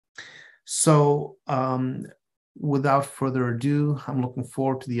So without further ado, I'm looking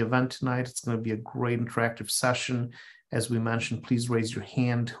forward to the event tonight. It's going to be a great interactive session. As we mentioned, please raise your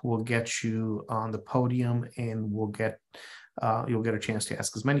hand. We'll get you on the podium, and you'll get a chance to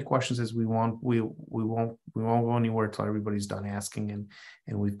ask as many questions as we want. We won't go anywhere until everybody's done asking,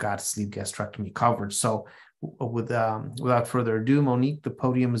 and we've got sleeve gastrectomy covered. So without further ado, Monique, the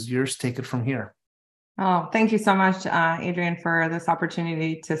podium is yours. Take it from here. Oh, thank you so much, Adrian, for this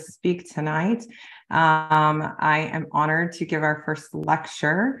opportunity to speak tonight. I am honored to give our first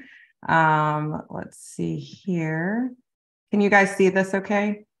lecture. Let's see here. Can you guys see this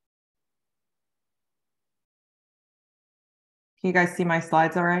okay? Can you guys see my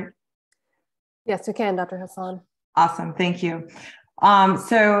slides all right? Yes, we can, Dr. Hassan. Awesome, thank you.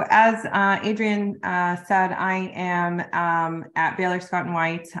 So as Adrian said, I am at Baylor Scott &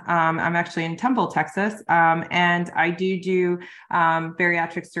 White. I'm actually in Temple, Texas, and I do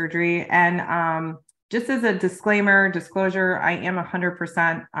bariatric surgery. And just as a disclosure, I am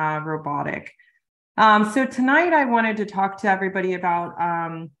 100% robotic. So tonight I wanted to talk to everybody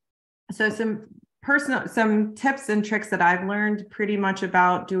about some tips and tricks that I've learned pretty much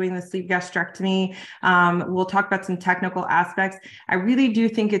about doing the sleeve gastrectomy. We'll talk about some technical aspects. I really do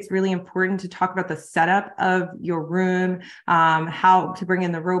think it's really important to talk about the setup of your room, how to bring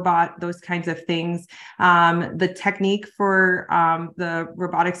in the robot, those kinds of things. The technique for the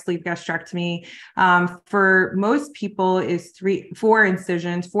robotic sleeve gastrectomy for most people is 4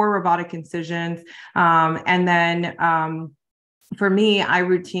 robotic incisions, and then for me, I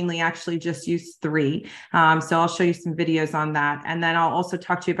routinely actually just use 3. So I'll show you some videos on that. And then I'll also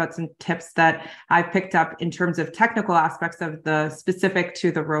talk to you about some tips that I've picked up in terms of technical aspects of the specific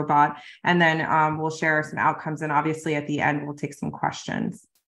to the robot. And then we'll share some outcomes. And obviously at the end, we'll take some questions.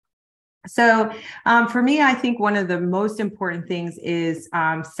 So for me, I think one of the most important things is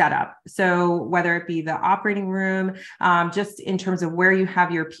setup. So whether it be the operating room, just in terms of where you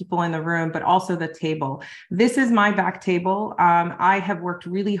have your people in the room, but also the table. This is my back table. I have worked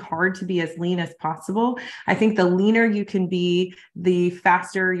really hard to be as lean as possible. I think the leaner you can be, the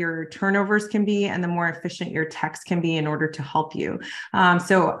faster your turnovers can be, and the more efficient your techs can be in order to help you.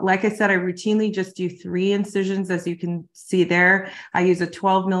 So like I said, I routinely just do 3 incisions, as you can see there. I use a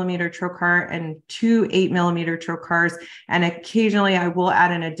 12mm trocar and 2 8mm trocars, and occasionally I will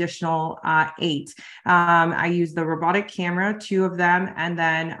add an additional 8. I use the robotic camera, 2 of them, and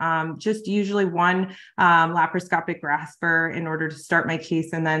then just usually 1 laparoscopic grasper in order to start my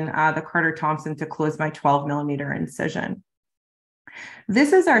case, and then the Carter Thompson to close my 12mm incision.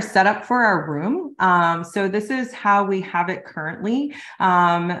 This is our setup for our room. So this is how we have it currently.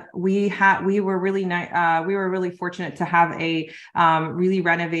 We were really fortunate to have a really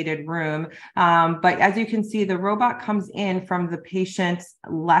renovated room. But as you can see, the robot comes in from the patient's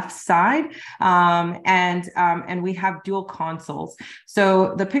left side, and we have dual consoles.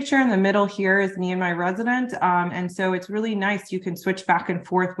 So the picture in the middle here is me and my resident, and so it's really nice. You can switch back and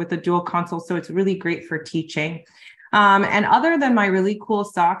forth with the dual console, so it's really great for teaching. And other than my really cool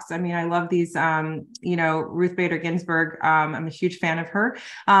socks, I mean, I love these, Ruth Bader Ginsburg. I'm a huge fan of her.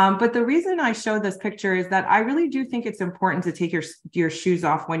 But the reason I show this picture is that I really do think it's important to take your shoes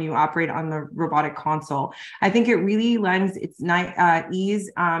off when you operate on the robotic console. I think it really lends its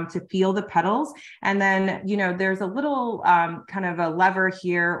ease to feel the pedals. And then, there's a little kind of a lever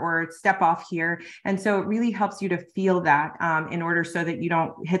here or step off here. And so it really helps you to feel that in order so that you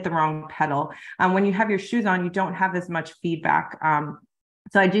don't hit the wrong pedal. When you have your shoes on, you don't have as much feedback.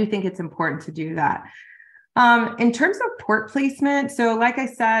 So I do think it's important to do that. In terms of port placement, so like I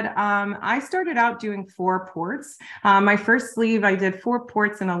said, I started out doing 4 ports. My first sleeve, I did 4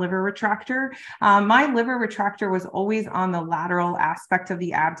 ports and a liver retractor. My liver retractor was always on the lateral aspect of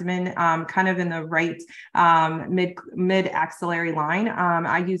the abdomen, kind of in the right mid axillary line.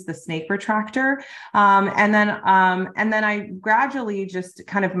 I used the snake retractor, and then I gradually just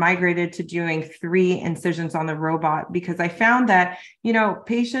kind of migrated to doing 3 incisions on the robot, because I found that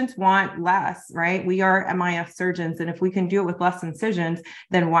patients want less, right? We are MIS surgeons, and if we can do it with less incisions,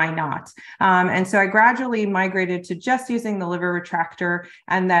 then why not? And so I gradually migrated to just using the liver retractor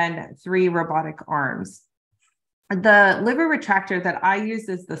and then 3 robotic arms. The liver retractor that I use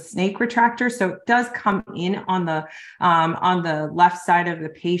is the snake retractor, so it does come in on the left side of the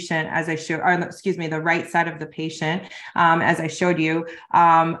patient, as I showed, or excuse me, the right side of the patient, as I showed you.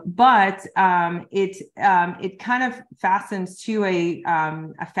 But it kind of fastens to a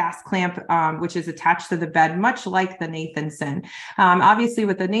fast clamp, which is attached to the bed, much like the Nathanson. Obviously,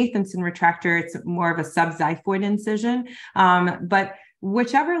 with the Nathanson retractor, it's more of a subxiphoid incision, but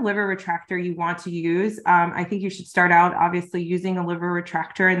whichever liver retractor you want to use, I think you should start out obviously using a liver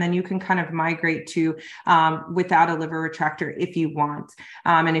retractor, and then you can kind of migrate to without a liver retractor if you want,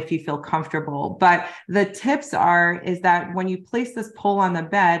 and if you feel comfortable. But the tips is that when you place this pole on the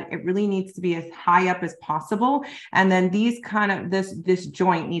bed, it really needs to be as high up as possible. And then this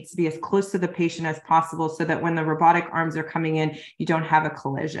joint needs to be as close to the patient as possible so that when the robotic arms are coming in, you don't have a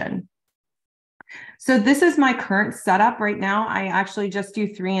collision. So this is my current setup right now. I actually just do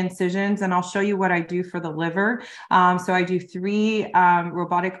 3 incisions, and I'll show you what I do for the liver. So I do 3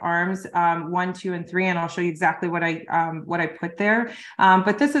 robotic arms, 1, 2, and 3, and I'll show you exactly what I put there.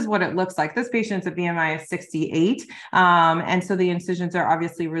 But this is what it looks like. This patient's a BMI of 68, and so the incisions are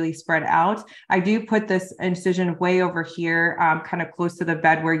obviously really spread out. I do put this incision way over here, kind of close to the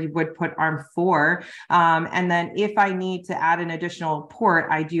bed where you would put arm 4. And then if I need to add an additional port,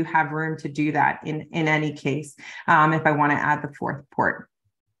 I do have room to do that in any case, if I want to add the 4th port.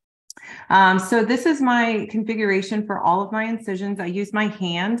 So this is my configuration for all of my incisions. I use my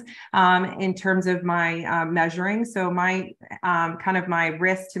hand in terms of my measuring. So my kind of my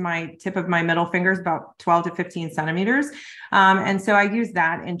wrist to my tip of my middle finger is about 12 to 15 centimeters. And so I use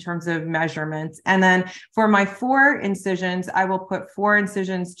that in terms of measurements. And then for my 4 incisions, I will put 4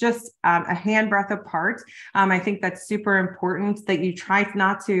 incisions just a handbreadth apart. I think that's super important that you try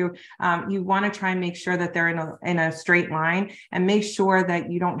not to, you want to try and make sure that they're in a straight line, and make sure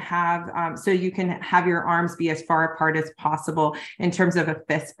that you don't have, so you can have your arms be as far apart as possible in terms of a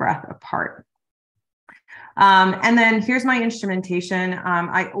fist breadth apart. And then here's my instrumentation.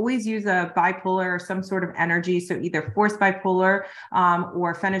 I always use a bipolar or some sort of energy. So either forced bipolar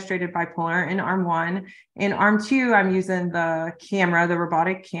or fenestrated bipolar in arm 1. In arm 2, I'm using the camera, the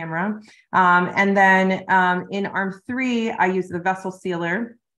robotic camera. And then in arm 3, I use the vessel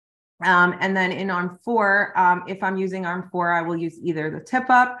sealer. And then in arm 4, if I'm using arm 4, I will use either the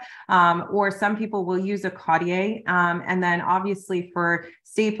tip up, or some people will use a Caudier. And then obviously for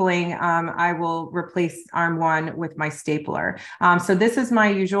stapling, I will replace arm 1 with my stapler. So this is my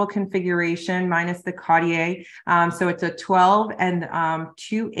usual configuration minus the Caudier. So it's a 12 and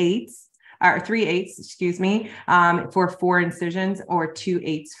 2/8. Or 3/8, excuse me, for 4 incisions, or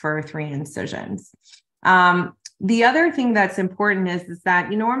 2/8 for 3 incisions. The other thing that's important is that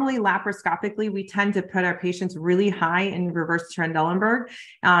normally laparoscopically, we tend to put our patients really high in reverse Trendelenburg.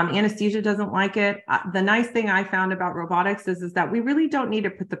 Anesthesia doesn't like it. The nice thing I found about robotics is that we really don't need to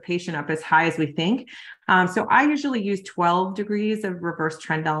put the patient up as high as we think. So I usually use 12 degrees of reverse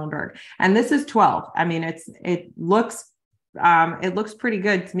Trendelenburg, and this is 12. I mean, it looks pretty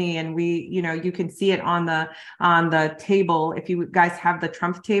good to me, and you can see it on the table. If you guys have the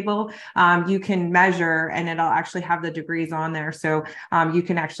Trump table, you can measure, and it'll actually have the degrees on there, so you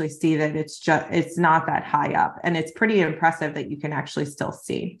can actually see that it's not that high up, and it's pretty impressive that you can actually still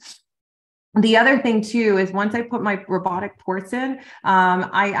see. The other thing too is once I put my robotic ports in,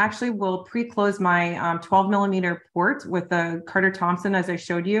 I actually will pre-close my 12 millimeter port with the Carter Thompson, as I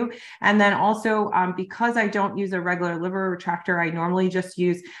showed you. And then also because I don't use a regular liver retractor, I normally just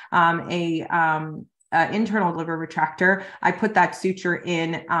use internal liver retractor. I put that suture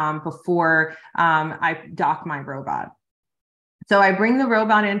in before I dock my robot. So I bring the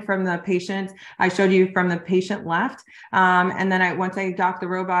robot in from the patient. I showed you from the patient left. And then once I dock the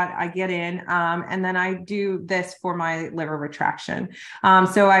robot, I get in, and then I do this for my liver retraction.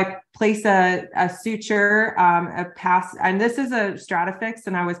 So I place a suture, a pass, and this is a Stratifix,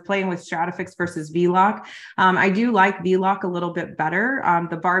 and I was playing with Stratifix versus V-Lock. I do like V-Lock a little bit better.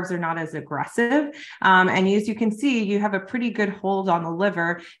 The barbs are not as aggressive. And as you can see, you have a pretty good hold on the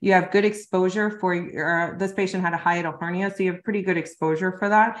liver. You have good exposure for this patient had a hiatal hernia, so you have pretty good exposure for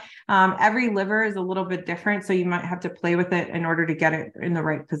that. Every liver is a little bit different, so you might have to play with it in order to get it in the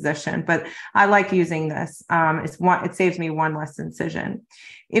right position. But I like using this. It saves me 1 less incision.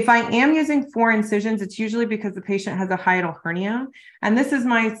 If I am using 4 incisions, it's usually because the patient has a hiatal hernia, and this is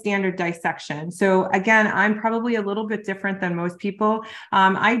my standard dissection. So again, I'm probably a little bit different than most people.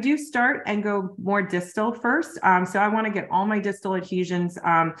 I do start and go more distal first. So I want to get all my distal adhesions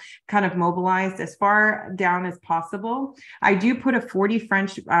kind of mobilized as far down as possible. I do put a 40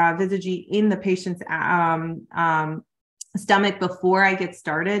 French Visagie in the patient's stomach before I get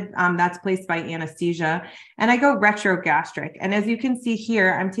started. That's placed by anesthesia. And I go retrogastric. And as you can see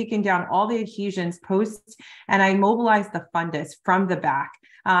here, I'm taking down all the adhesions post, and I mobilize the fundus from the back.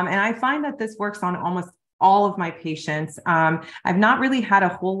 And I find that this works on almost all of my patients. I've not really had a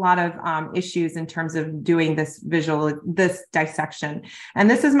whole lot of issues in terms of doing this dissection. And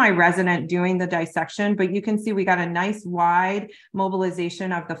this is my resident doing the dissection, but you can see we got a nice wide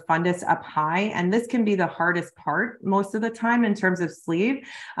mobilization of the fundus up high. And this can be the hardest part most of the time in terms of sleeve.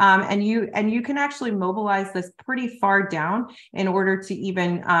 And you can actually mobilize this pretty far down in order to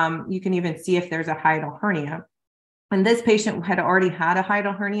even, you can even see if there's a hiatal hernia. And this patient had already had a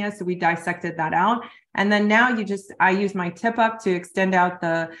hiatal hernia, so we dissected that out. And then now I use my tip up to extend out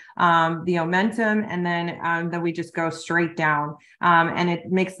the omentum, and then we just go straight down. And it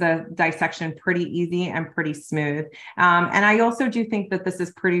makes the dissection pretty easy and pretty smooth. And I also do think that this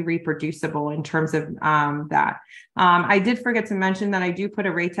is pretty reproducible in terms of that. I did forget to mention that I do put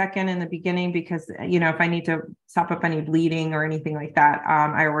a Robotic in the beginning because, if I need to stop up any bleeding or anything like that,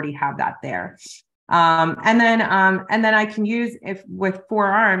 I already have that there. And then I can use, if with 4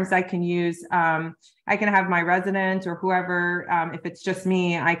 arms, I can use, I can have my resident or whoever, if it's just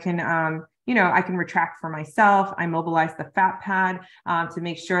me, I can, I can retract for myself. I mobilize the fat pad to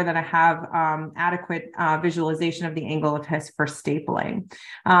make sure that I have adequate visualization of the angle of His for stapling.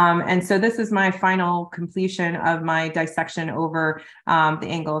 And so this is my final completion of my dissection over the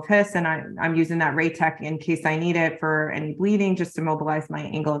angle of His, and I'm using that Robotic in case I need it for any bleeding, just to mobilize my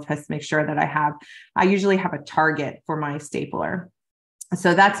angle of His, make sure that I usually have a target for my stapler.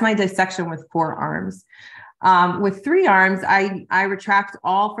 So that's my dissection with 4 arms. With 3 arms, I retract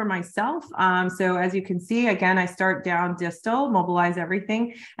all for myself. So as you can see, again, I start down distal, mobilize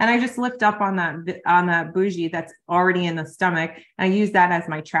everything, and I just lift up on that bougie that's already in the stomach. And I use that as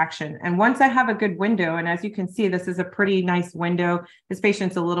my traction. And once I have a good window, and as you can see, this is a pretty nice window. This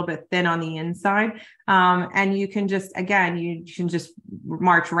patient's a little bit thin on the inside. And you can just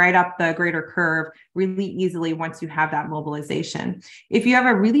march right up the greater curve really easily once you have that mobilization. If you have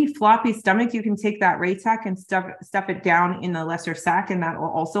a really floppy stomach, you can take that Robotic and stuff it down in the lesser sac, and that will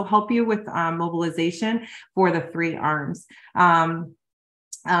also help you with mobilization for the 3 arms. And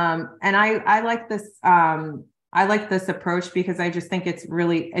I like this. I like this approach because I just think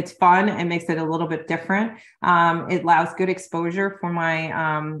it's fun and makes it a little bit different. It allows good exposure for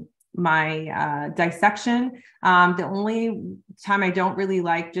my dissection. The only time I don't really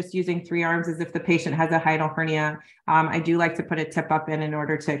like just using 3 arms is if the patient has a hiatal hernia. I do like to put a tip up in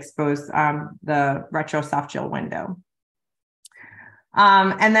order to expose the retroesophageal window.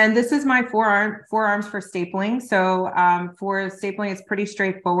 And then this is my 4 arms for stapling. So for stapling, it's pretty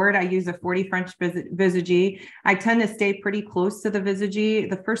straightforward. I use a 40 French Visage. I tend to stay pretty close to the Visage.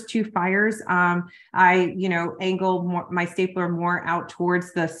 The first 2 fires, I angle my stapler more out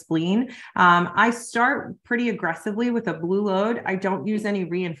towards the spleen. I start pretty aggressively with a blue load. I don't use any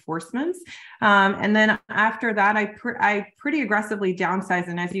reinforcements. And then after that, I pretty aggressively downsize.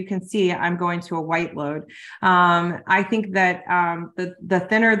 And as you can see, I'm going to a white load. I think that the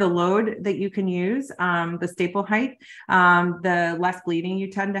thinner the load that you can use, the staple height, the less bleeding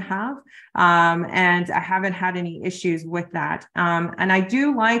you tend to have. And I haven't had any issues with that. And I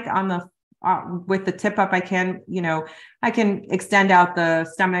do like with the tip up, I can extend out the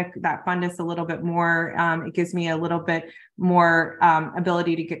stomach, that fundus a little bit more. It gives me a little bit more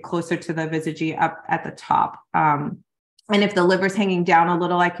ability to get closer to the Visage up at the top. And if the liver's hanging down a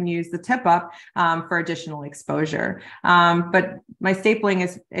little, I can use the tip up for additional exposure. But my stapling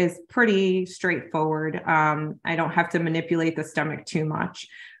is pretty straightforward. I don't have to manipulate the stomach too much.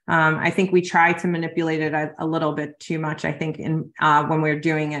 I think we try to manipulate it a little bit too much, I think, when we're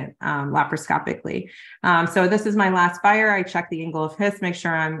doing it laparoscopically. So this is my last fire. I check the angle of His, make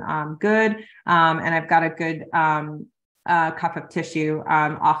sure I'm good. And I've got a good cuff of tissue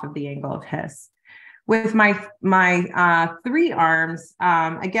off of the angle of His. With my 3 arms,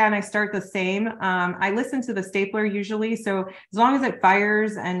 again, I start the same. I listen to the stapler usually. So as long as it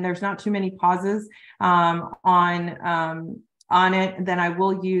fires and there's not too many pauses on it, then I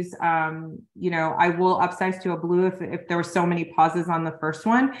will use, I will upsize to a blue if there were so many pauses on the first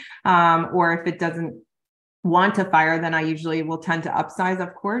one, or if it doesn't want to fire, then I usually will tend to upsize,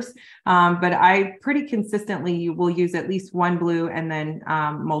 of course. But I pretty consistently will use at least 1 blue and then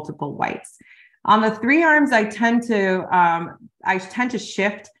multiple whites. On the 3 arms, I tend to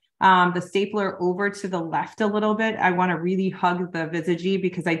shift the stapler over to the left a little bit. I want to really hug the Visage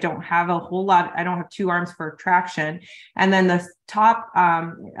because I don't have a whole lot. I don't have 2 arms for traction. And then the top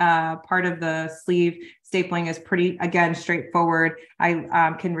part of the sleeve stapling is pretty, again, straightforward.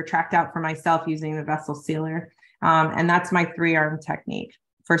 I can retract out for myself using the vessel sealer. And that's my 3-arm technique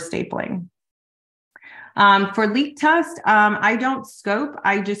for stapling. For leak test, I don't scope.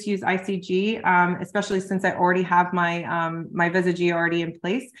 I just use ICG, especially since I already have my Visage already in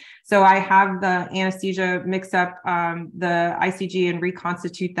place. So I have the anesthesia mix up the ICG and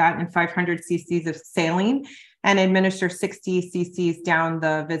reconstitute that in 500 cc's of saline and administer 60 cc's down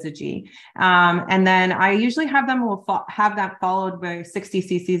the Visage. And then I usually have have that followed by 60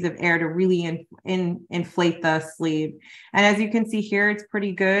 cc's of air to really inflate the sleeve. And as you can see here, it's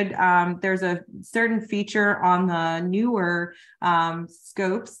pretty good. There's a certain feature on the newer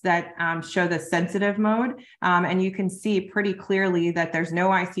scopes that show the sensitive mode. And you can see pretty clearly that there's no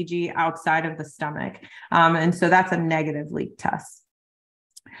ICG outside of the stomach. And so that's a negative leak test.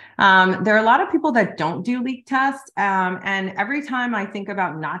 There are a lot of people that don't do leak tests. And every time I think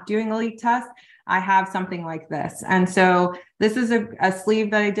about not doing a leak test, I have something like this. And so this is a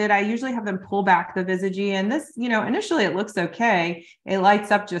sleeve that I did. I usually have them pull back the Visage, and this, initially it looks okay. It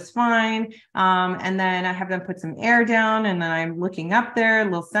lights up just fine. And then I have them put some air down, and then I'm looking up there, a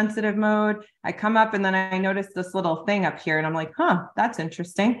little sensitive mode. I come up and then I notice this little thing up here and I'm like, that's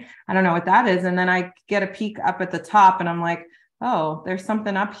interesting. I don't know what that is. And then I get a peek up at the top and I'm like, oh, there's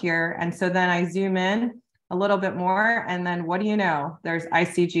something up here. And so then I zoom in a little bit more. And then what do you know? There's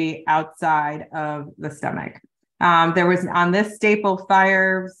ICG outside of the stomach. There was on this staple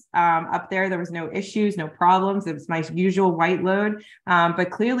fires up there was no issues, no problems. It was my usual white load.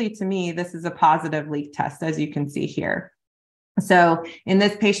 But clearly to me, this is a positive leak test, as you can see here. So in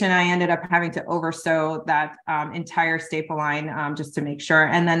this patient, I ended up having to oversew that entire staple line just to make sure.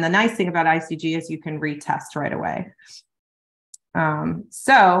 And then the nice thing about ICG is you can retest right away.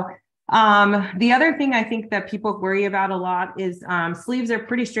 The other thing I think that people worry about a lot is sleeves are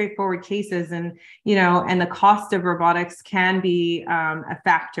pretty straightforward cases, and the cost of robotics can be a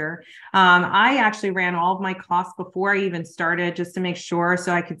factor. I actually ran all of my costs before I even started, just to make sure,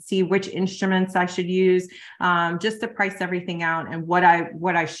 so I could see which instruments I should use, just to price everything out and what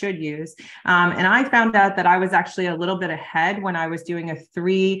I should use. And I found out that I was actually a little bit ahead when I was doing a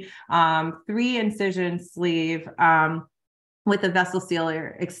three incision sleeve with a vessel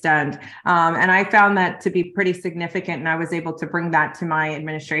sealer extend. And I found that to be pretty significant, and I was able to bring that to my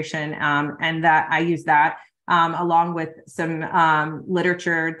administration, and that I use that along with some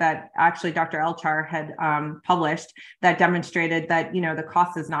literature that actually Dr. Elchar had published that demonstrated that, the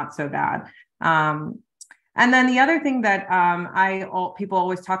cost is not so bad. And then the other thing that people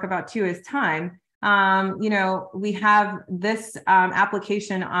always talk about too is time. We have this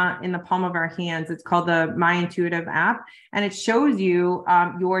application in the palm of our hands. It's called the My Intuitive app, and it shows you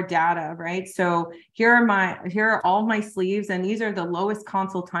your data, right? So here are all my sleeves, and these are the lowest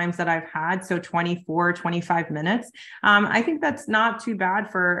consult times that I've had. So 24, 25 minutes. I think that's not too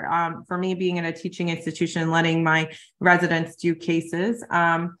bad for me being in a teaching institution, letting my residents do cases.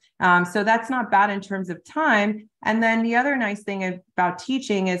 So that's not bad in terms of time. And then the other nice thing about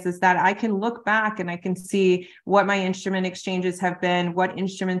teaching is that I can look back and I can see what my instrument exchanges have been, what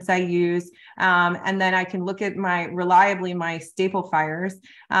instruments I use. And then I can look at reliably my staple fires.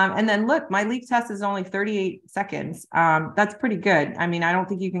 And then look, my leak test is only 38 seconds. That's pretty good. I mean, I don't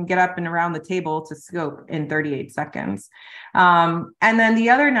think you can get up and around the table to scope in 38 seconds. And then the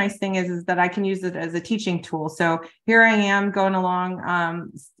other nice thing is that I can use it as a teaching tool. So here I am going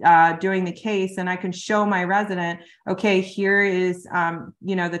along, doing the case, and I can show my resident, okay, here is,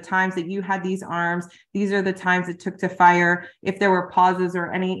 the times that you had these arms. These are the times it took to fire. If there were pauses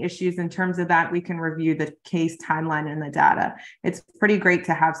or any issues in terms of that, we can review the case timeline and the data. It's pretty great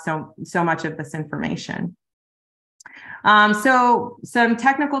to have so much of this information. So some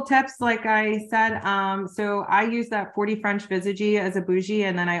technical tips, like I said, so I use that 40 French Visage as a bougie,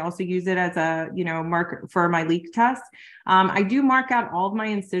 and then I also use it as a, mark for my leak test. I do mark out all of my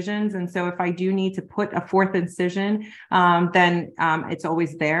incisions. And so if I do need to put a fourth incision, then it's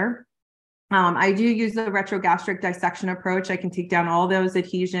always there. I do use the retrogastric dissection approach. I can take down all those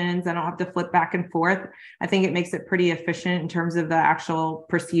adhesions. I don't have to flip back and forth. I think it makes it pretty efficient in terms of the actual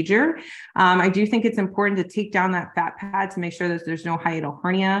procedure. I do think it's important to take down that fat pad to make sure that there's no hiatal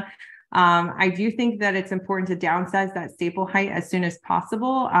hernia. I do think that it's important to downsize that staple height as soon as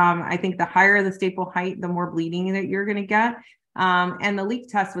possible. I think the higher the staple height, the more bleeding that you're going to get. And the leak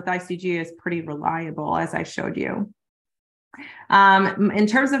test with ICG is pretty reliable, as I showed you. In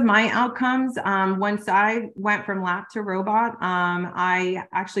terms of my outcomes, once I went from lap to robot, I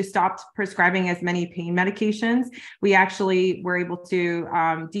actually stopped prescribing as many pain medications. We actually were able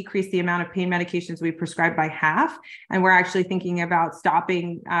to decrease the amount of pain medications we prescribed by half. And we're actually thinking about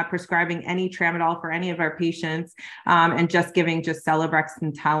stopping prescribing any tramadol for any of our patients and just giving just Celebrex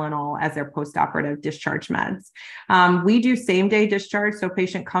and Tylenol as their postoperative discharge meds. We do same day discharge. So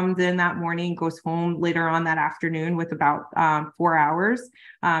patient comes in that morning, goes home later on that afternoon with about 4 hours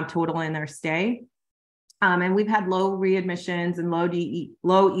total in their stay. And we've had low readmissions and low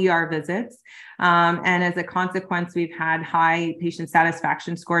ER visits. And as a consequence, we've had high patient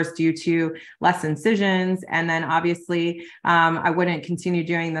satisfaction scores due to less incisions. And then obviously, I wouldn't continue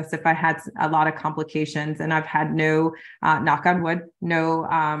doing this if I had a lot of complications. And I've had no, knock on wood,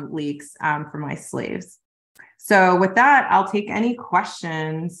 no leaks for my slaves. So with that, I'll take any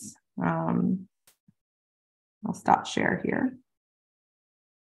questions. I'll stop share here.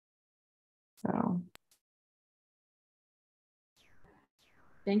 So.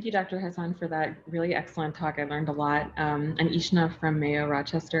 Thank you, Dr. Hassan, for that really excellent talk. I learned a lot. I'm Ishna from Mayo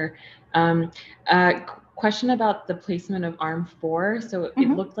Rochester. Question about the placement of arm 4. So it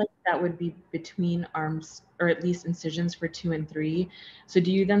looked like that would be between arms, or at least incisions for 2 and 3. So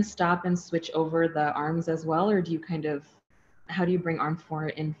do you then stop and switch over the arms as well, or do you how do you bring arm 4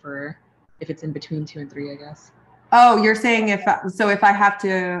 in for if it's in between 2 and 3, I guess? Oh, you're saying if I have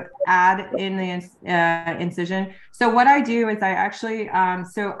to add in the incision. So what I do is I actually,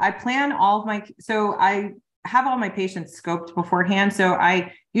 so I plan all of my, so I have all my patients scoped beforehand. So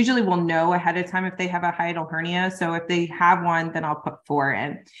I usually will know ahead of time if they have a hiatal hernia. So if they have one, then I'll put 4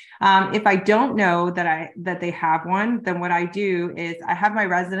 in. If I don't know that they have one, then what I do is I have my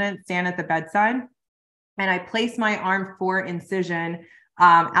resident stand at the bedside and I place my arm 4 incision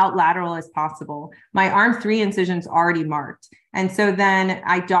out lateral as possible. My arm 3 incision is already marked. And so then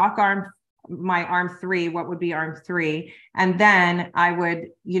I dock my arm 3, what would be arm 3. And then I would,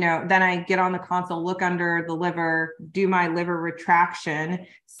 then I get on the console, look under the liver, do my liver retraction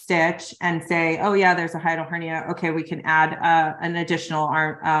stitch and say, oh yeah, there's a hiatal hernia. Okay, we can add an additional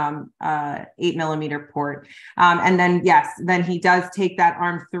arm, 8mm port. And then, yes, then he does take that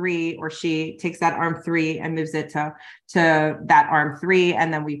arm 3, or she takes that arm 3 and moves it to that arm 3.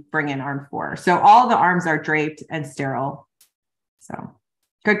 And then we bring in arm 4. So all the arms are draped and sterile. So.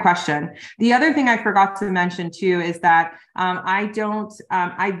 Good question. The other thing I forgot to mention too is that I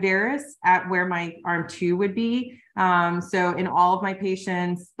varus at where my arm 2 would be. So in all of my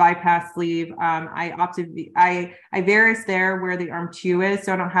patients bypass sleeve, I varus there where the arm 2 is,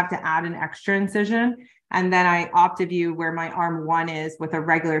 so I don't have to add an extra incision. And then I Optiview where my arm 1 is with a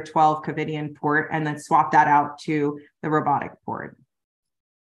regular 12 Covidian port, and then swap that out to the robotic port.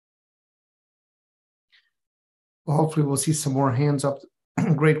 Well, hopefully we'll see some more hands up.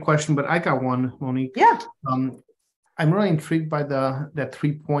 Great question, but I got one, Monique. Yeah. I'm really intrigued by that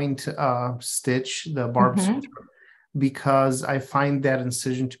 3-point stitch, the barb suture, because I find that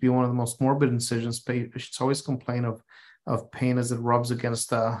incision to be one of the most morbid incisions. Patients always complain of pain as it rubs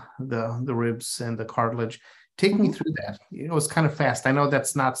against the ribs and the cartilage. Take me through that. It was kind of fast. I know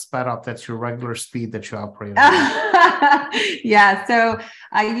that's not sped up. That's your regular speed that you operate on. Yeah. So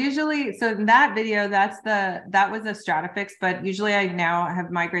in that video, that was a Stratafix, but usually I now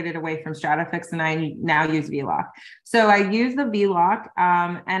have migrated away from Stratafix and I now use V-Lock. So I use the V-Lock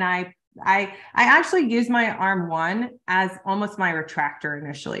and I actually use my arm 1 as almost my retractor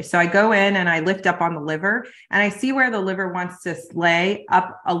initially. So I go in and I lift up on the liver and I see where the liver wants to lay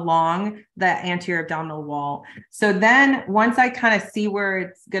up along the anterior abdominal wall. So then once I kind of see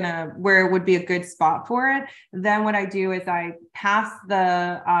where it would be a good spot for it, then what I do is I pass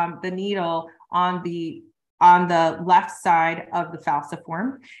the needle on the left side of the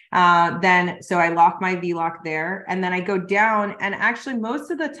falciform. So I lock my V-Lock there and then I go down, and actually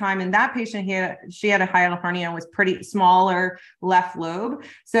most of the time in that patient, she had a hiatal hernia and was pretty smaller left lobe.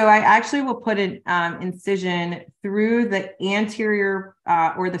 So I actually will put an incision through the anterior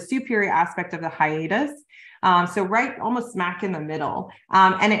or the superior aspect of the hiatus. So right almost smack in the middle.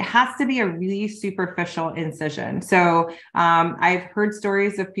 And it has to be a really superficial incision. So I've heard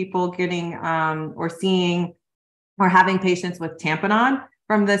stories of people getting or seeing or having patients with tamponade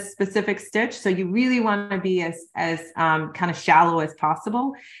from this specific stitch. So you really want to be as kind of shallow as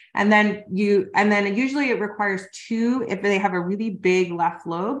possible. And then usually it requires 2, if they have a really big left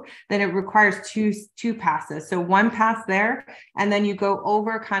lobe, then it requires two passes. So 1 pass there, and then you go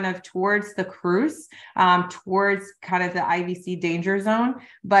over kind of towards the cruce, towards kind of the IVC danger zone,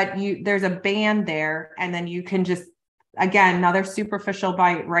 but there's a band there, and then you can just, again, another superficial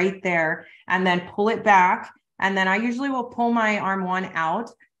bite right there, and then pull it back. And then I usually will pull my arm 1 out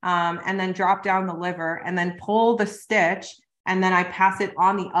and then drop down the liver and then pull the stitch. And then I pass it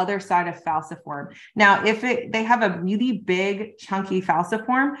on the other side of falciform. Now, if they have a really big, chunky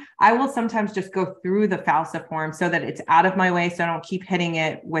falciform, I will sometimes just go through the falciform so that it's out of my way, so I don't keep hitting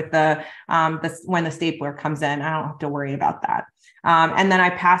it with when the stapler comes in. I don't have to worry about that. And then I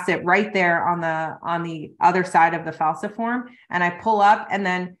pass it right there on the other side of the falciform, and I pull up, and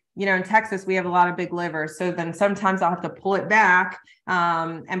then, you know, in Texas, we have a lot of big livers. So then sometimes I'll have to pull it back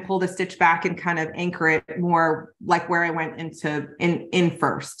and pull the stitch back and kind of anchor it more like where I went in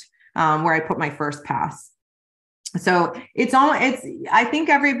first, where I put my first pass. So I think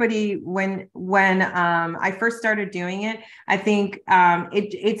everybody, when I first started doing it, I think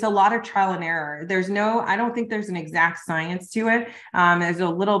it's a lot of trial and error. I don't think there's an exact science to it. There's a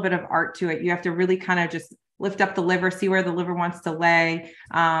little bit of art to it. You have to really kind of just lift up the liver, see where the liver wants to lay.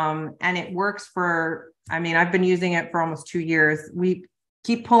 And it works I've been using it for almost 2 years. We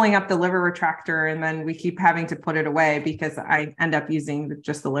keep pulling up the liver retractor, and then we keep having to put it away because I end up using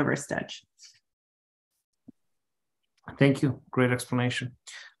just the liver stitch. Thank you. Great explanation.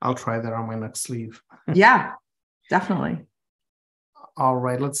 I'll try that on my next sleeve. Yeah, definitely. All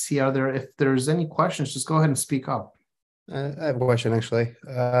right. Let's see. If there's any questions, just go ahead and speak up. I have a question, actually.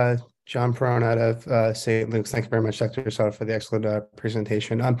 John Perron out of St. Luke's. Thank you very much, Dr. Asada, for the excellent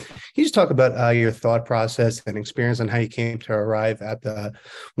presentation. Can you just talk about your thought process and experience on how you came to arrive at the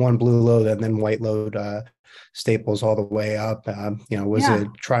one blue load and then white load staples all the way up? Was it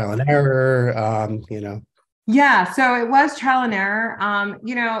trial and error? Yeah, so it was trial and error.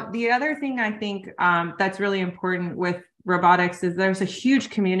 The other thing I think that's really important with robotics is there's a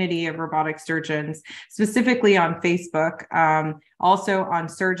huge community of robotic surgeons, specifically on Facebook, also on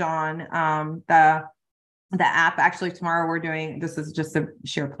Surgeon, the app. Actually, tomorrow this is just a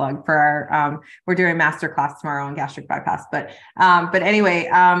sheer plug for we're doing a masterclass tomorrow on gastric bypass. But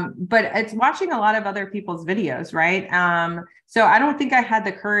it's watching a lot of other people's videos, right? So I don't think I had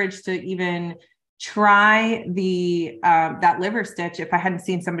the courage to even try that liver stitch if I hadn't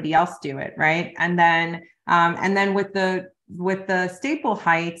seen somebody else do it, right? And then with the staple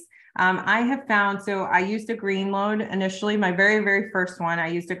heights, I have found, so I used a green load initially, my very, very first one, I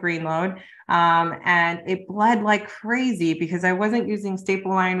used a green load, and it bled like crazy because I wasn't using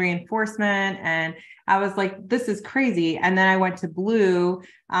staple line reinforcement, and I was like, this is crazy. And then I went to blue,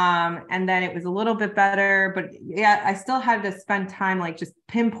 and then it was a little bit better, but yeah, I still had to spend time like just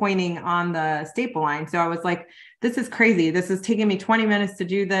pinpointing on the staple line. So I was like, this is crazy. This is taking me 20 minutes to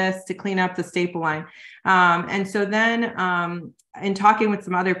do this, to clean up the staple line. And so then in talking with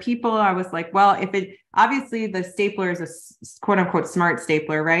some other people, I was like, well, obviously the stapler is a quote unquote smart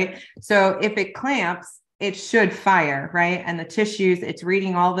stapler, right? So if it clamps, it should fire, right? And the tissues, it's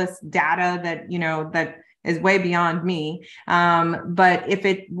reading all this data that is way beyond me. But if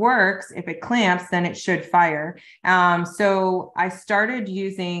it works, if it clamps, then it should fire. So I started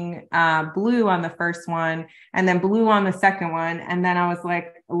using blue on the first one and then blue on the second one. And then I was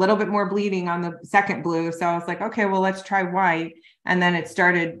like a little bit more bleeding on the second blue. So I was like, okay, well, let's try white. And then it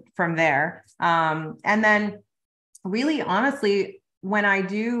started from there. And then really, honestly, when I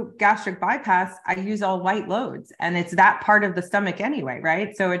do gastric bypass, I use all white loads, and it's that part of the stomach anyway,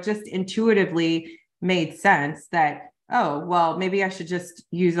 right? So it just intuitively made sense that, oh, well, maybe I should just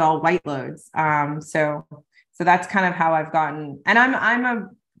use all white loads. So that's kind of how I've gotten, and I'm a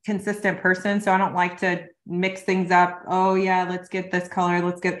consistent person, so I don't like to mix things up. Oh yeah, let's get this color.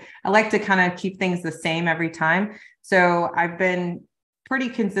 I like to kind of keep things the same every time. So I've been pretty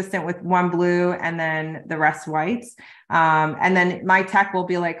consistent with one blue and then the rest whites. And then my tech will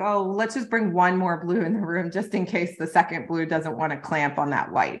be like, oh, let's just bring one more blue in the room just in case the second blue doesn't want to clamp on that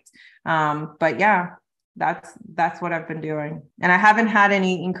white. But yeah, that's what I've been doing. And I haven't had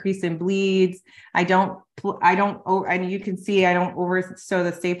any increase in bleeds. And you can see, I don't oversew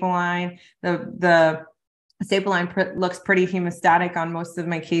the staple line. The staple line looks pretty hemostatic on most of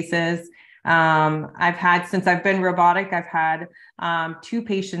my cases. Since I've been robotic, I've had 2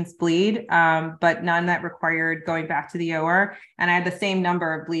 patients bleed, but none that required going back to the OR. And I had the same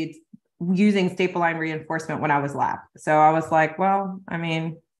number of bleeds using staple line reinforcement when I was lab. So I was like, well, I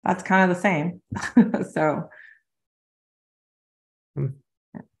mean, that's kind of the same. So.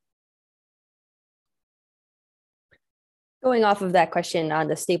 Going off of that question on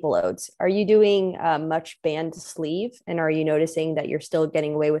the staple loads, are you doing much band to sleeve? And are you noticing that you're still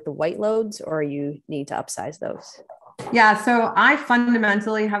getting away with the white loads, or you need to upsize those? Yeah, so I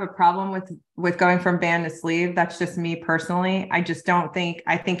fundamentally have a problem with going from band to sleeve. That's just me personally. I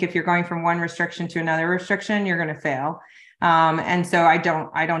think if you're going from one restriction to another restriction, you're going to fail. And so I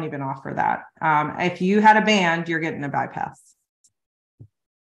don't even offer that. If you had a band, you're getting a bypass.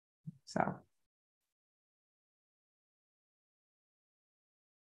 So.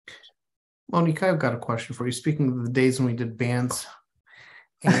 Monique, I've got a question for you. Speaking of the days when we did bands,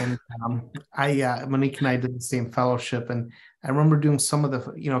 and Monique and I did the same fellowship, and I remember doing some of the,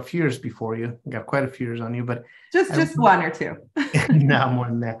 a few years before you. I got quite a few years on you, but just one or two. No, more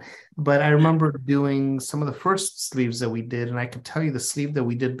than that. But I remember doing some of the first sleeves that we did, and I can tell you the sleeve that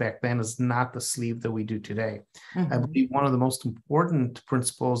we did back then is not the sleeve that we do today. I believe one of the most important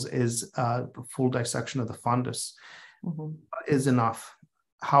principles is full dissection of the fundus is enough.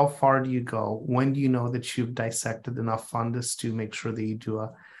 How far do you go? When do you know that you've dissected enough fundus to make sure that you do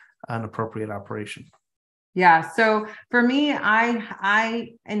an appropriate operation? Yeah. So for me, I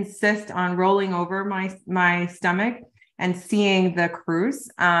insist on rolling over my stomach and seeing the crus.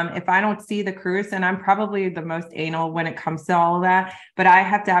 If I don't see the crus, and I'm probably the most anal when it comes to all of that, but I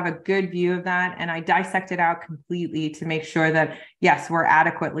have to have a good view of that. And I dissect it out completely to make sure that, yes, we're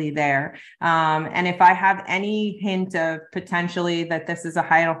adequately there. And if I have any hint of potentially that this is a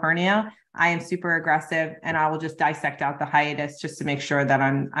hiatal hernia, I am super aggressive and I will just dissect out the hiatus just to make sure that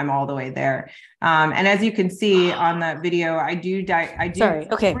I'm all the way there. And as you can see on the video, I do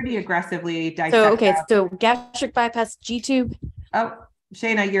pretty aggressively dissect. So gastric bypass, G-tube. Oh,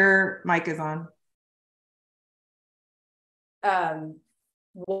 Shayna, your mic is on. I'm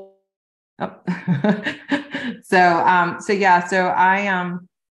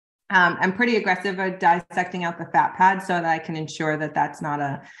pretty aggressive at dissecting out the fat pad so that I can ensure that that's not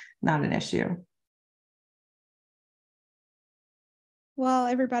an issue. Well,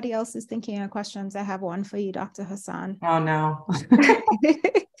 everybody else is thinking of questions. I have one for you, Dr. Hassan. Oh, no.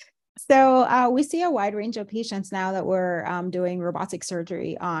 So we see a wide range of patients now that we're doing robotic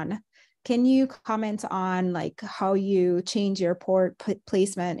surgery on. Can you comment on like how you change your port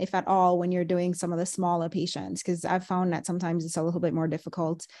placement, if at all, when you're doing some of the smaller patients? Because I've found that sometimes it's a little bit more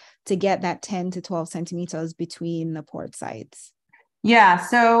difficult to get that 10 to 12 centimeters between the port sites. Yeah.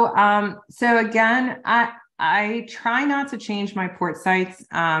 So again, I try not to change my port sites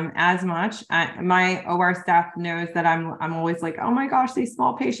as much. My OR staff knows that I'm always like, oh my gosh, these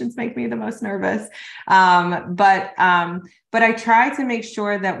small patients make me the most nervous. But I try to make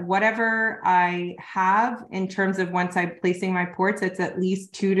sure that whatever I have in terms of once I'm placing my ports, it's at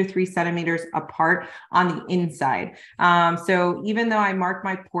least 2 to 3 centimeters apart on the inside. So even though I mark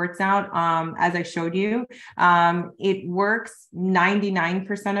my ports out, as I showed you, it works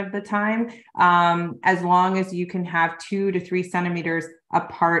 99% of the time, as long as you can have 2 to 3 centimeters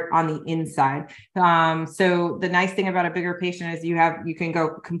apart on the inside. So the nice thing about a bigger patient is you can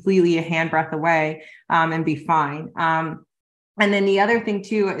go completely a handbreadth away and be fine. And then the other thing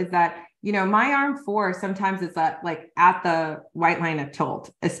too is that, my arm 4 sometimes is at the white line of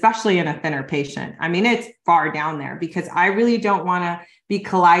tilt, especially in a thinner patient. I mean, it's far down there because I really don't want to be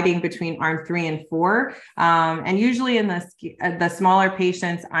colliding between arm 3 and 4. And usually in the smaller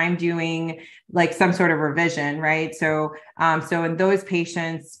patients, I'm doing like some sort of revision, right? So in those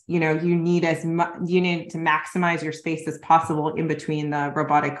patients, you need to maximize your space as possible in between the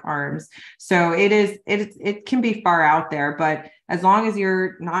robotic arms. So it can be far out there, but as long as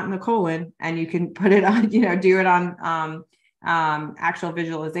you're not in the colon and you can put it on, do it on actual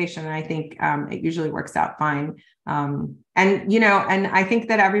visualization, I think it usually works out fine. And I think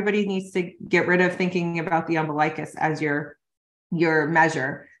that everybody needs to get rid of thinking about the umbilicus as your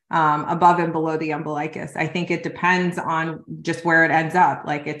measure above and below the umbilicus. I think it depends on just where it ends up.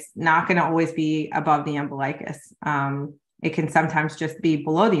 Like it's not going to always be above the umbilicus. It can sometimes just be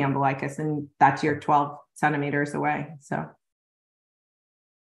below the umbilicus, and that's your 12 centimeters away. So.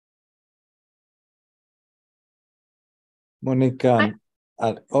 Monique,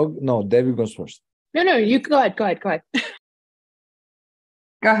 no, Debbie goes first. No, you go ahead. Go ahead.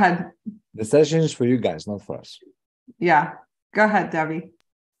 Go ahead. The session is for you guys, not for us. Yeah, go ahead, Debbie.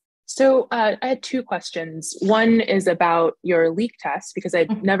 So I had 2 questions. One is about your leak test, because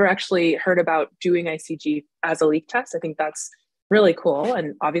I'd never actually heard about doing ICG as a leak test. I think that's really cool.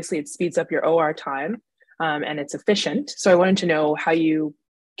 And obviously it speeds up your OR time and it's efficient. So I wanted to know how you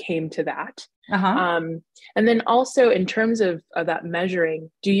came to that. And then also in terms of that measuring,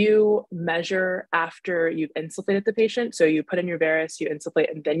 do you measure after you've insufflated the patient? So you put in your varus, you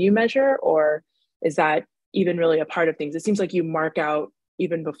insufflate, and then you measure, or is that even really a part of things? It seems like you mark out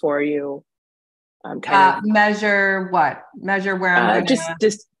even before you measure what? Measure where I'm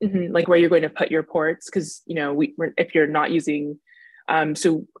like where you're going to put your ports, because if you're not using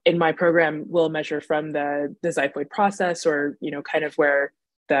so in my program we'll measure from the xiphoid process, or kind of where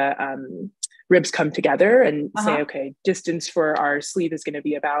the ribs come together and Uh-huh. say, okay, distance for our sleeve is going to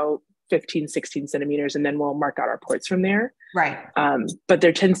be about 15, 16 centimeters, and then we'll mark out our ports from there. Right. But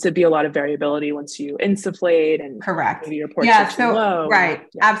there tends to be a lot of variability once you insufflate and Correct. maybe your ports Yeah. are too low. Right.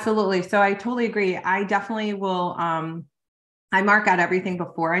 Yeah. Absolutely. So I totally agree. I definitely will, I mark out everything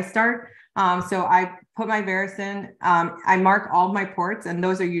before I start. So I put my Varus in, I mark all of my ports, and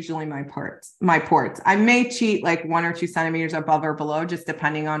those are usually my ports. I may cheat like 1 or 2 centimeters above or below, just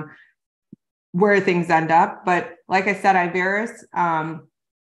depending on where things end up. But like I said, I Varus,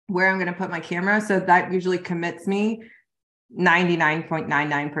 where I'm going to put my camera. So that usually commits me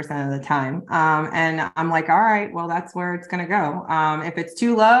 99.99% of the time. And I'm like, all right, well, that's where it's going to go. If it's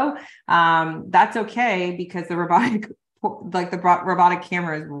too low, that's okay, because the robotic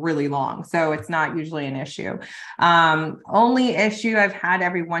camera is really long. So it's not usually an issue. Only issue I've had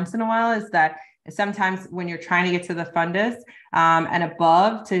every once in a while is that sometimes when you're trying to get to the fundus and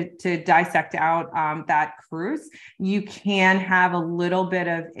above to dissect out that crus, you can have a little bit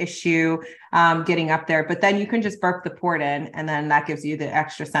of issue getting up there, but then you can just burp the port in, and then that gives you the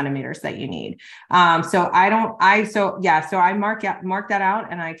extra centimeters that you need. So I mark that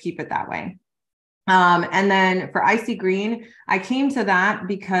out and I keep it that way. And then for icy green, I came to that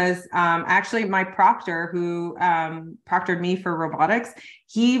because actually my proctor who proctored me for robotics,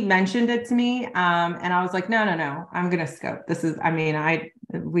 he mentioned it to me. And I was like, no, I'm going to scope.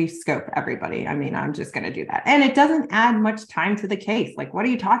 We scope everybody. I'm just going to do that. And it doesn't add much time to the case. Like, what are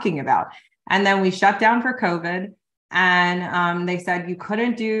you talking about? And then we shut down for COVID. And they said you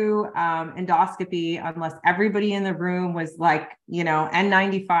couldn't do endoscopy unless everybody in the room was like,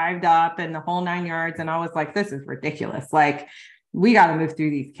 N95'd up and the whole 9 yards. And I was like, this is ridiculous. Like, we got to move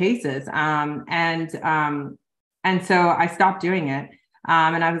through these cases. And so I stopped doing it.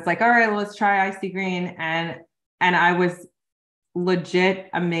 And I was like, all right, well, let's try icy green. And I was legit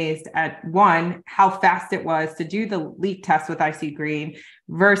amazed at, one, how fast it was to do the leak test with icy green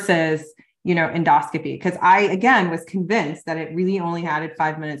versus endoscopy. Because I, again, was convinced that it really only added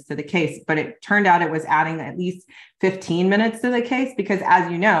 5 minutes to the case, but it turned out it was adding at least 15 minutes to the case, because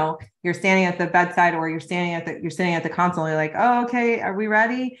as you're standing at the bedside or you're sitting at the console, you're like, oh, okay, are we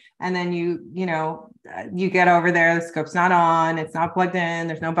ready? And then you get over there, the scope's not on, it's not plugged in,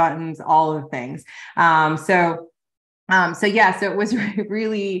 there's no buttons, all of the things. So it was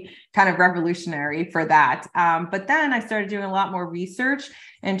really kind of revolutionary for that. But then I started doing a lot more research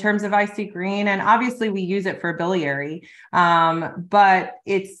in terms of icy green, and obviously we use it for biliary, but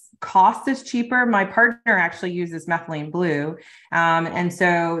its cost is cheaper. My partner actually uses methylene blue. And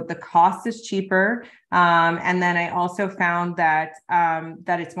so the cost is cheaper. And then I also found that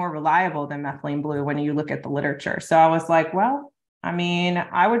it's more reliable than methylene blue when you look at the literature. So I was like, well,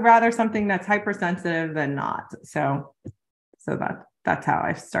 I would rather something that's hypersensitive than not. So that's how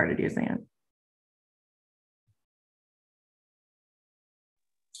I started using it.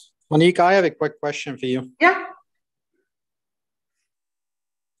 Monique, I have a quick question for you. Yeah.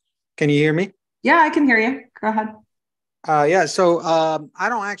 Can you hear me? Yeah, I can hear you. Go ahead. So I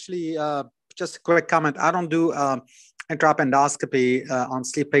don't actually, just a quick comment. I don't do intraop endoscopy on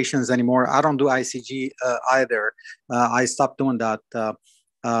sleep patients anymore. I don't do ICG either. I stopped doing that.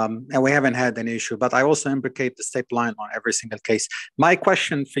 And we haven't had an issue, but I also implicate the staple line on every single case. My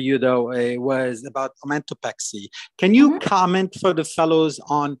question for you, though, was about omentopexy. Can you comment for the fellows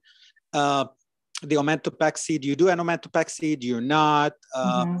on the omentopexy? Do you do an omentopexy? Do you not?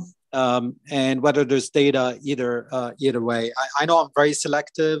 And whether there's data either way. I know I'm very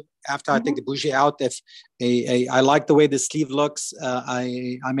selective. After I take the bougie out, if I like the way the sleeve looks,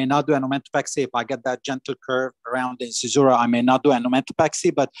 I may not do an omentopexy. If I get that gentle curve around the incisura, I may not do an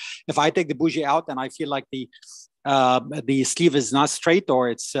omentopexy. But if I take the bougie out and I feel like the sleeve is not straight, or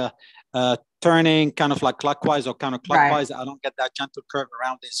it's turning kind of like clockwise or counterclockwise, I don't get that gentle curve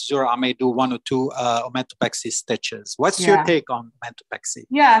around the incisura, I may do 1 or 2 omentopexy stitches. What's your take on omentopexy?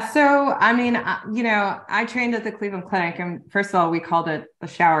 Yeah, so I trained at the Cleveland Clinic, and first of all, we called it the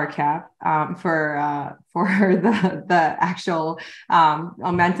shower cap for the actual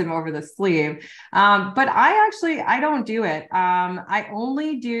omentum over the sleeve. But I don't do it. I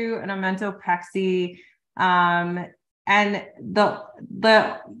only do an omentopexy. And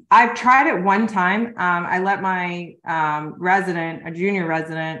I've tried it one time. I let my a junior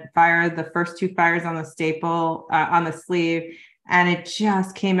resident, fire the first 2 fires on the staple on the sleeve, and it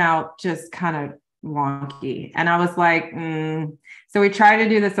just came out just kind of wonky. And I was like, So we tried to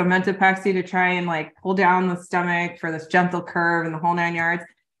do this omentopexy to try and like pull down the stomach for this gentle curve and the whole 9 yards.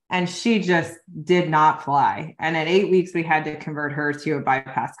 And she just did not fly. And at 8 weeks, we had to convert her to a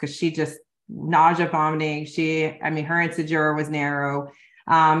bypass because she just nausea, vomiting. Her incisura was narrow.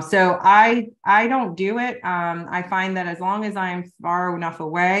 So I don't do it. I find that as long as I'm far enough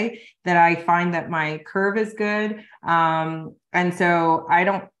away that I find that my curve is good. And so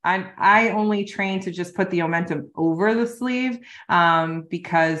I only train to just put the omentum over the sleeve,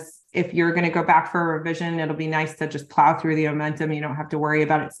 because if you're going to go back for a revision, it'll be nice to just plow through the omentum. You don't have to worry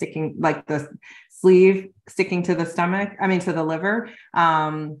about it sticking, like the sleeve sticking to the stomach, to the liver.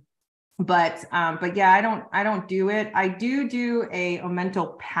 But yeah, I don't do it. I do a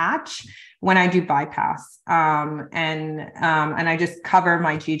omental patch when I do bypass. And I just cover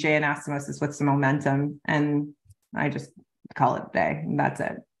my GJ anastomosis with some omentum, and I just call it a day, and that's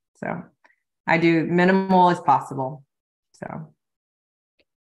it. So I do minimal as possible. So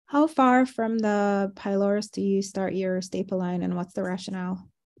how far from the pylorus do you start your staple line, and what's the rationale?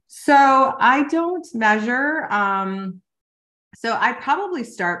 So I don't measure. So I probably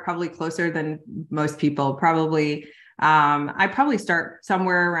start closer than most people. I probably start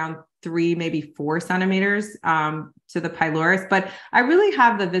somewhere around 3, maybe 4 centimeters to the pylorus, but I really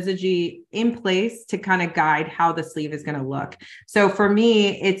have the Visagie in place to kind of guide how the sleeve is going to look. So for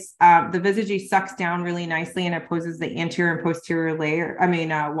me, it's the Visagie sucks down really nicely and opposes the anterior and posterior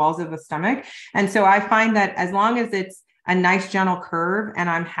walls of the stomach. And so I find that as long as it's a nice gentle curve and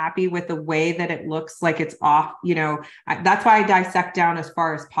I'm happy with the way that it looks like it's off, that's why I dissect down as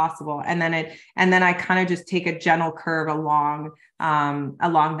far as possible. And then I kind of just take a gentle curve along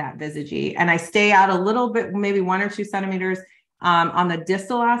that Visagie, and I stay out a little bit, maybe 1 or 2 centimeters on the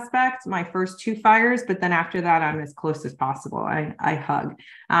distal aspect, my first 2 fires, but then after that, I'm as close as possible. I hug.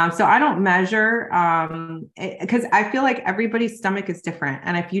 So I don't measure because I feel like everybody's stomach is different.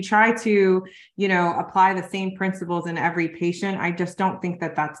 And if you try to, apply the same principles in every patient, I just don't think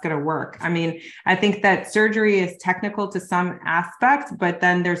that that's going to work. I think that surgery is technical to some aspects, but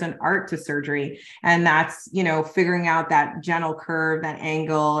then there's an art to surgery. And that's, figuring out that gentle curve, that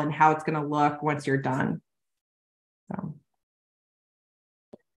angle, and how it's going to look once you're done. So.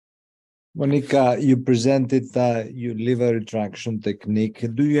 Monica, you presented your liver retraction technique.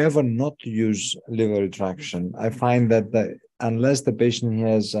 Do you ever not use liver retraction? I find that unless the patient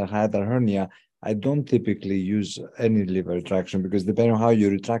has a hiatal hernia, I don't typically use any liver retraction, because depending on how you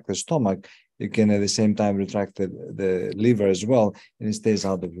retract the stomach, you can at the same time retract the liver as well, and it stays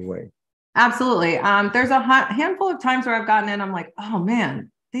out of the way. Absolutely. There's a handful of times where I've gotten in, I'm like, oh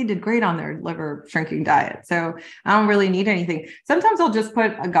man, they did great on their liver shrinking diet. So I don't really need anything. Sometimes I'll just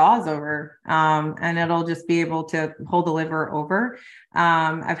put a gauze over and it'll just be able to hold the liver over.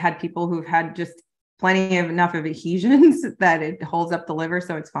 I've had people who've had just enough of adhesions that it holds up the liver,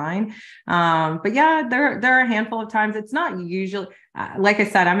 so it's fine. But yeah, there are a handful of times. It's not usually, like I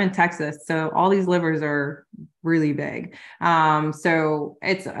said, I'm in Texas, so all these livers are really big. So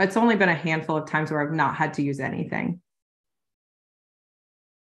it's only been a handful of times where I've not had to use anything.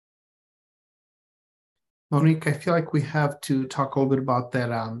 Monique, I feel like we have to talk a little bit about that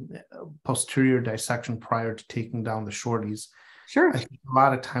posterior dissection prior to taking down the shorties. Sure. I think a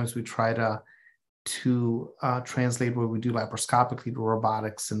lot of times we try to translate what we do laparoscopically to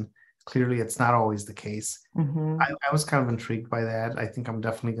robotics, and clearly it's not always the case. Mm-hmm. I was kind of intrigued by that. I think I'm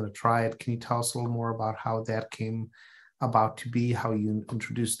definitely going to try it. Can you tell us a little more about how that came about to be, how you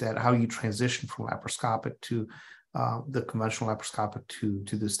introduced that, how you transitioned from laparoscopic to the conventional laparoscopic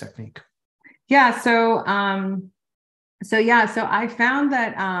to this technique? Yeah. So I found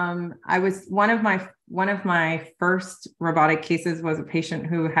that I was one of my first robotic cases was a patient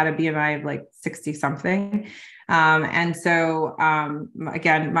who had a BMI of like 60 something. And so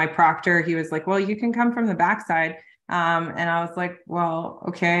again, my proctor, he was like, well, you can come from the backside. And I was like, well,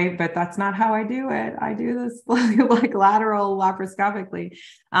 okay, but that's not how I do it. I do this like lateral laparoscopically.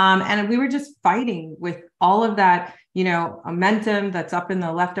 And we were just fighting with all of that, omentum that's up in the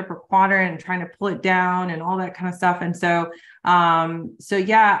left upper quadrant and trying to pull it down and all that kind of stuff. And so, I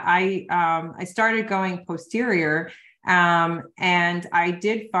started going posterior. And I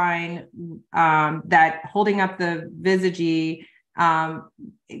did find that holding up the Visagie,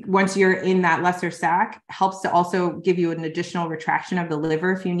 once you're in that lesser sac, helps to also give you an additional retraction of the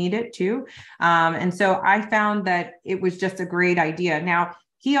liver if you need it too. And so I found that it was just a great idea. Now,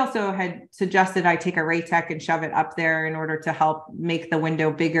 he also had suggested I take a Raytech and shove it up there in order to help make the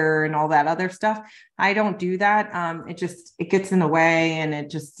window bigger and all that other stuff. I don't do that. It gets in the way, and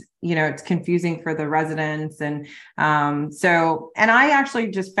it just, it's confusing for the residents. And and I actually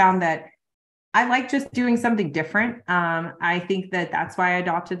just found that I like just doing something different. I think that's why I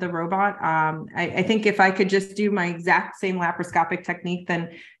adopted the robot. I think if I could just do my exact same laparoscopic technique,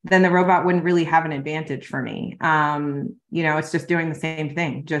 then the robot wouldn't really have an advantage for me. It's just doing the same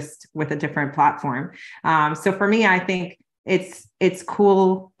thing, just with a different platform. So for me, I think it's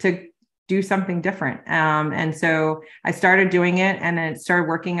cool to do something different. And so I started doing it, and then it started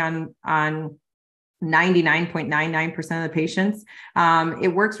working on 99.99% of the patients. It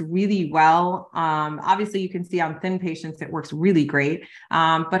works really well. Obviously, you can see on thin patients, it works really great.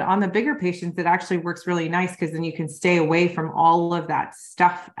 But on the bigger patients, it actually works really nice, because then you can stay away from all of that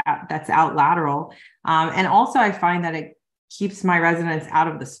stuff that's out lateral. And also, I find that it keeps my residents out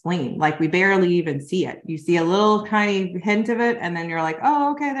of the spleen. Like, we barely even see it. You see a little tiny hint of it, and then you're like,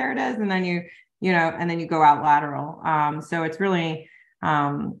 oh, okay, there it is. And then and then you go out lateral. So it's really,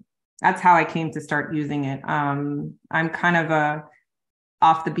 that's how I came to start using it. I'm kind of a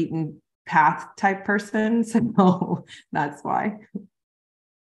off the beaten path type person, so that's why.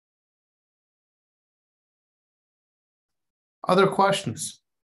 Other questions?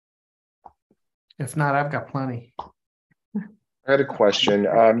 If not, I've got plenty. I had a question.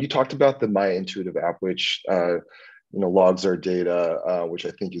 You talked about the My Intuitive app, which logs our data, which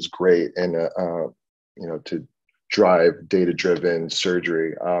I think is great, and to drive data-driven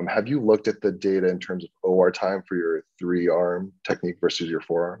surgery. Have you looked at the data in terms of OR time for your 3-arm technique versus your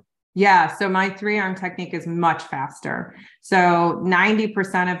 4-arm? Yeah, so my 3-arm technique is much faster. So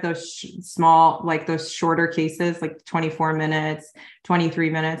 90% of those small, like those shorter cases, like 24 minutes, 23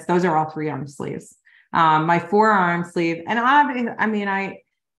 minutes, those are all 3-arm sleeves. My 4-arm sleeve, and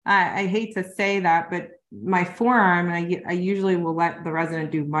I hate to say that, but my 4-arm, I usually will let the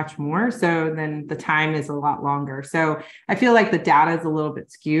resident do much more. So then the time is a lot longer. So I feel like the data is a little bit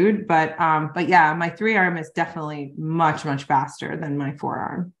skewed, but yeah, my 3-arm is definitely much, much faster than my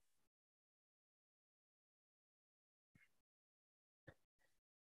 4-arm.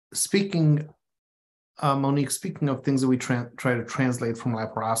 Monique, speaking of things that we try to translate from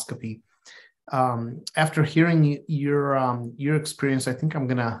laparoscopy, after hearing your experience, I think I'm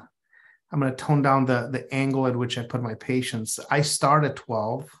gonna tone down the angle at which I put my patients. I start at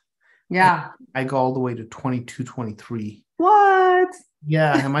 12. Yeah. I go all the way to 22, 23. What?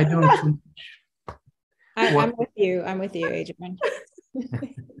 Yeah. Am I doing too much? I'm with you. I'm with you, Adrian.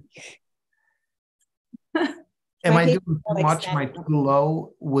 Am I doing too much? Am I too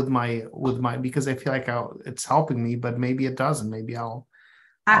low with my, because I feel like it's helping me, but maybe it doesn't. Maybe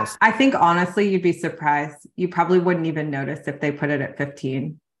I think honestly, you'd be surprised. You probably wouldn't even notice if they put it at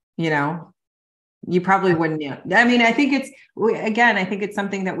 15, you probably wouldn't. I mean, I think it's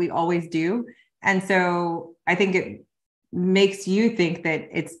something that we always do. And so I think it makes you think that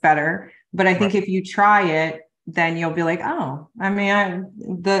it's better, but I think if you try it, then you'll be like, oh, I mean,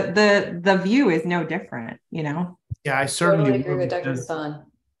 the view is no different, Yeah, I certainly agree with Dr. Hassan.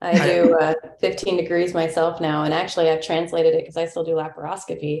 I do 15 degrees myself now. And actually I've translated it because I still do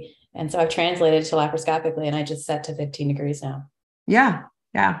laparoscopy. And so I've translated it to laparoscopically, and I just set to 15 degrees now. Yeah.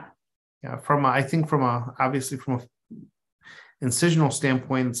 Yeah. Obviously from a incisional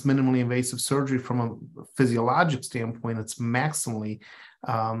standpoint, it's minimally invasive surgery. From a physiologic standpoint, it's maximally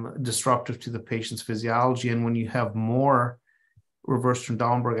disruptive to the patient's physiology. And when you have more reverse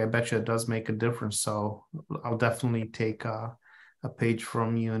Trendelenburg, I bet you it does make a difference. So I'll definitely take a page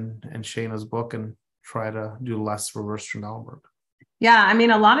from you and Shayna's book and try to do less reverse Trendelenburg. Yeah. I mean,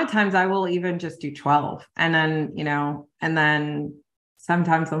 a lot of times I will even just do 12, and then,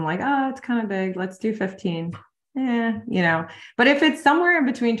 sometimes I'm like, oh, it's kind of big. Let's do 15. But if it's somewhere in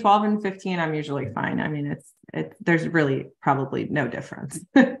between 12 and 15, I'm usually fine. I mean, there's really probably no difference.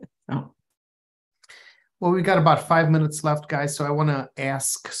 So. Well, we got about 5 minutes left, guys. So I want to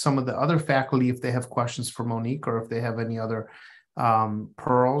ask some of the other faculty if they have questions for Monique, or if they have any other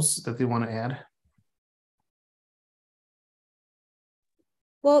pearls that they want to add.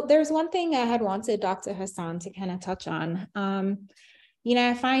 Well, there's one thing I had wanted Dr. Hassan to kind of touch on.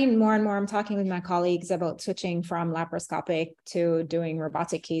 I find more and more I'm talking with my colleagues about switching from laparoscopic to doing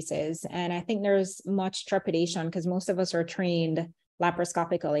robotic cases. And I think there's much trepidation because most of us are trained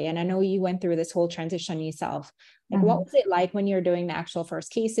laparoscopically. And I know you went through this whole transition yourself. Like, what was it like when you're doing the actual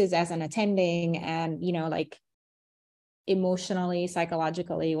first cases as an attending, and, emotionally,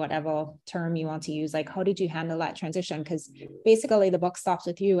 psychologically, whatever term you want to use, like, how did you handle that transition? Because basically the buck stops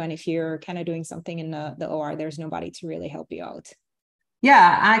with you. And if you're kind of doing something in the OR, there's nobody to really help you out.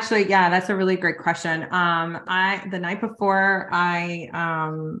 Yeah, actually, that's a really great question. The night before I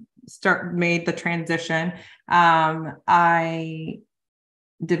made the transition, I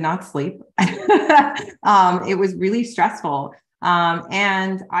did not sleep. It was really stressful.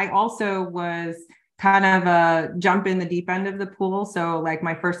 And I also was kind of a jump in the deep end of the pool. So like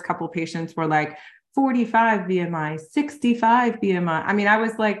my first couple patients were like 45 BMI, 65 BMI. I mean, I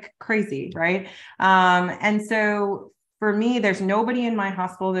was like crazy, right? And so for me, there's nobody in my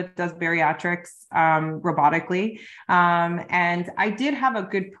hospital that does bariatrics robotically. And I did have a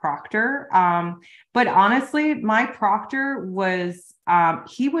good proctor. But honestly, my proctor was,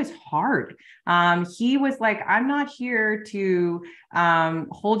 he was hard. He was like, I'm not here to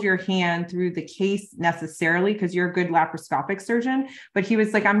hold your hand through the case necessarily because you're a good laparoscopic surgeon. But he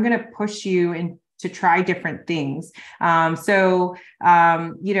was like, I'm going to push you in to try different things. You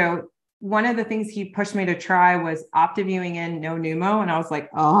know, one of the things he pushed me to try was optiviewing in no pneumo. And I was like,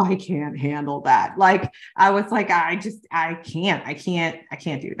 oh, I can't handle that. Like, I was like, I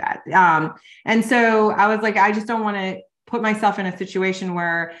can't do that. And so I was like, I just don't want to put myself in a situation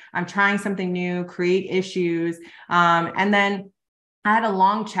where I'm trying something new, create issues. And then I had a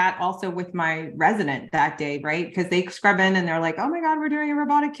long chat also with my resident that day, right? Because they scrub in and they're like, oh my God, we're doing a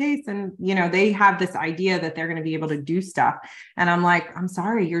robotic case. And, you know, they have this idea that they're going to be able to do stuff. And I'm like, I'm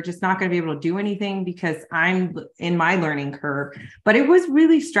sorry, you're just not going to be able to do anything because I'm in my learning curve. But it was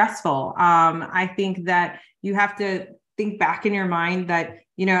really stressful. I think that you have to think back in your mind that,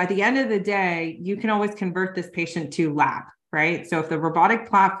 you know, at the end of the day, you can always convert this patient to lap. Right. So if the robotic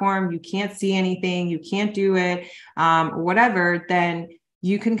platform, you can't see anything, you can't do it, or whatever, then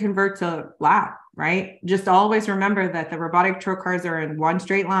you can convert to lap, right? Just always remember that the robotic trocars are in one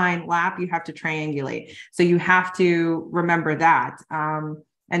straight line. Lap, you have to triangulate. So you have to remember that.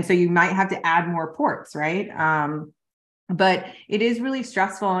 And so you might have to add more ports, right? But it is really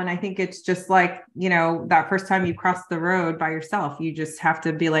stressful. And I think it's just like, you know, that first time you cross the road by yourself, you just have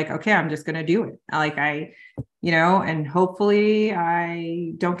to be like, okay, I'm just going to do it. Like you know, and hopefully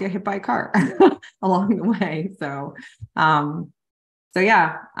I don't get hit by a car along the way. So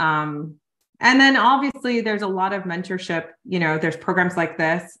yeah. And then obviously there's a lot of mentorship, you know, there's programs like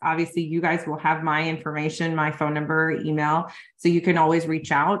this. Obviously you guys will have my information, my phone number, email, so you can always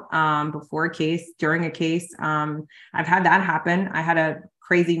reach out before a case, during a case. I've had that happen. I had a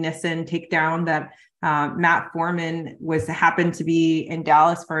crazy Nissan takedown that Matt Foreman happened to be in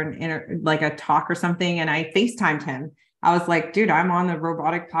Dallas for like a talk or something. And I FaceTimed him. I was like, dude, I'm on the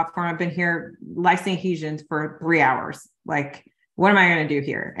robotic platform. I've been here lysing adhesions for 3 hours. Like, what am I going to do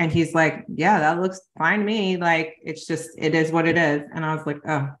here? And he's like, yeah, that looks fine to me. Like, it is what it is. And I was like,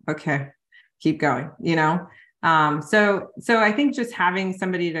 oh, okay, keep going, you know? So I think just having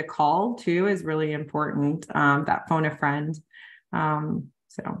somebody to call too is really important. That phone a friend.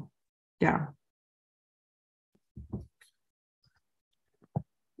 So yeah.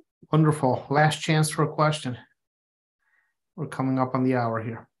 Wonderful. Last chance for a question. We're coming up on the hour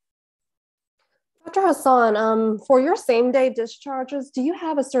here. Dr. Hassan, for your same-day discharges, do you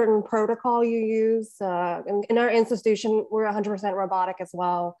have a certain protocol you use? In our institution, we're 100% robotic as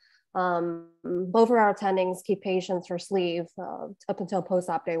well. Both of our attendings keep patients for sleeve up until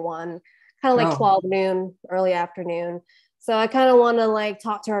post-op day 1, kind of like 12 noon, early afternoon. So I kind of want to like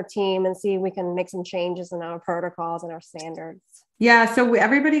talk to our team and see if we can make some changes in our protocols and our standards. Yeah, so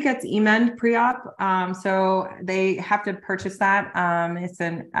everybody gets EMEND pre-op. So they have to purchase that. It's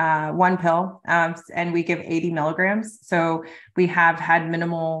an one pill, and we give 80 milligrams. So we have had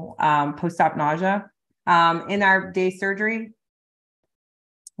minimal post-op nausea. In our day surgery,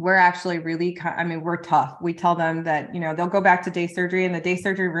 we're actually really, we're tough. We tell them that, you know, they'll go back to day surgery, and the day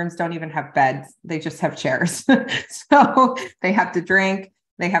surgery rooms don't even have beds. They just have chairs. So they have to drink,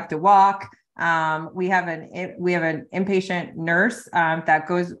 they have to walk. We have an inpatient nurse that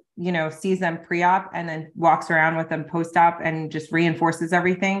goes, you know, sees them pre-op and then walks around with them post-op and just reinforces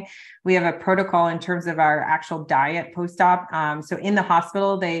everything. We have a protocol in terms of our actual diet post-op. So in the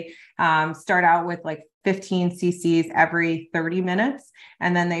hospital, they start out with like 15 cc's every 30 minutes,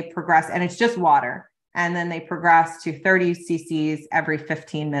 and then they progress, and it's just water. And then they progress to 30 cc's every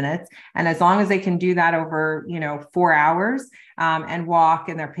 15 minutes. And as long as they can do that over, you know, 4 hours and walk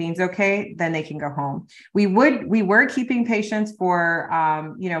and their pain's okay, then they can go home. We were keeping patients for,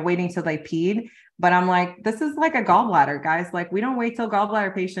 you know, waiting till they peed. But I'm like, this is like a gallbladder, guys. Like, we don't wait till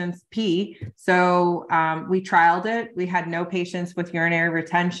gallbladder patients pee. So we trialed it. We had no patients with urinary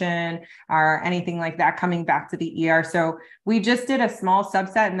retention or anything like that coming back to the ER. So we just did a small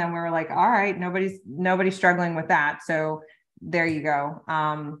subset, and then we were like, all right, nobody's struggling with that. So there you go.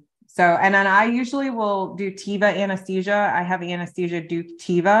 And then I usually will do TIVA anesthesia. I have anesthesia do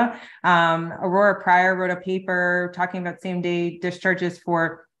TIVA. Aurora Pryor wrote a paper talking about same day discharges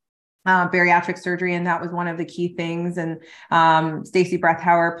for bariatric surgery, and that was one of the key things. And Stacy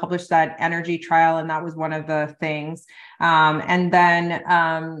Brethauer published that energy trial, and that was one of the things. And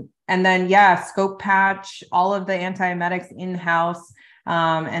then scope patch, all of the antiemetics in-house,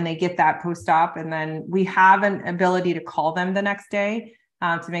 and they get that post-op. And then we have an ability to call them the next day.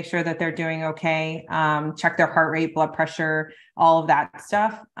 to make sure that they're doing okay, check their heart rate, blood pressure, all of that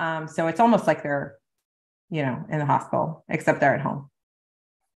stuff. So it's almost like they're, in the hospital, except they're at home.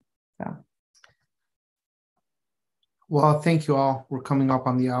 So. Well, thank you all. We're coming up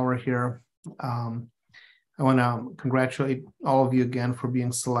on the hour here. I want to congratulate all of you again for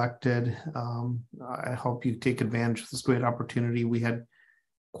being selected. I hope you take advantage of this great opportunity. We had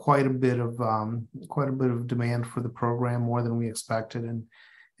quite a bit of demand for the program, more than we expected, and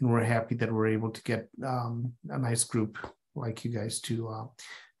we're happy that we're able to get a nice group like you guys to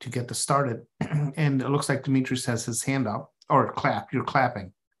get this started. And it looks like Demetrius has his hand up, or clap. You're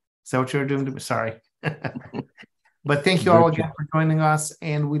clapping. Is that what you're doing? Sorry. But thank you all again for joining us,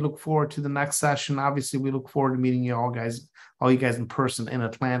 and we look forward to the next session. Obviously, we look forward to meeting you all you guys in person in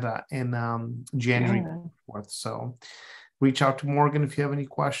Atlanta in January 4th. So reach out to Morgan if you have any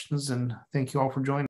questions, and thank you all for joining.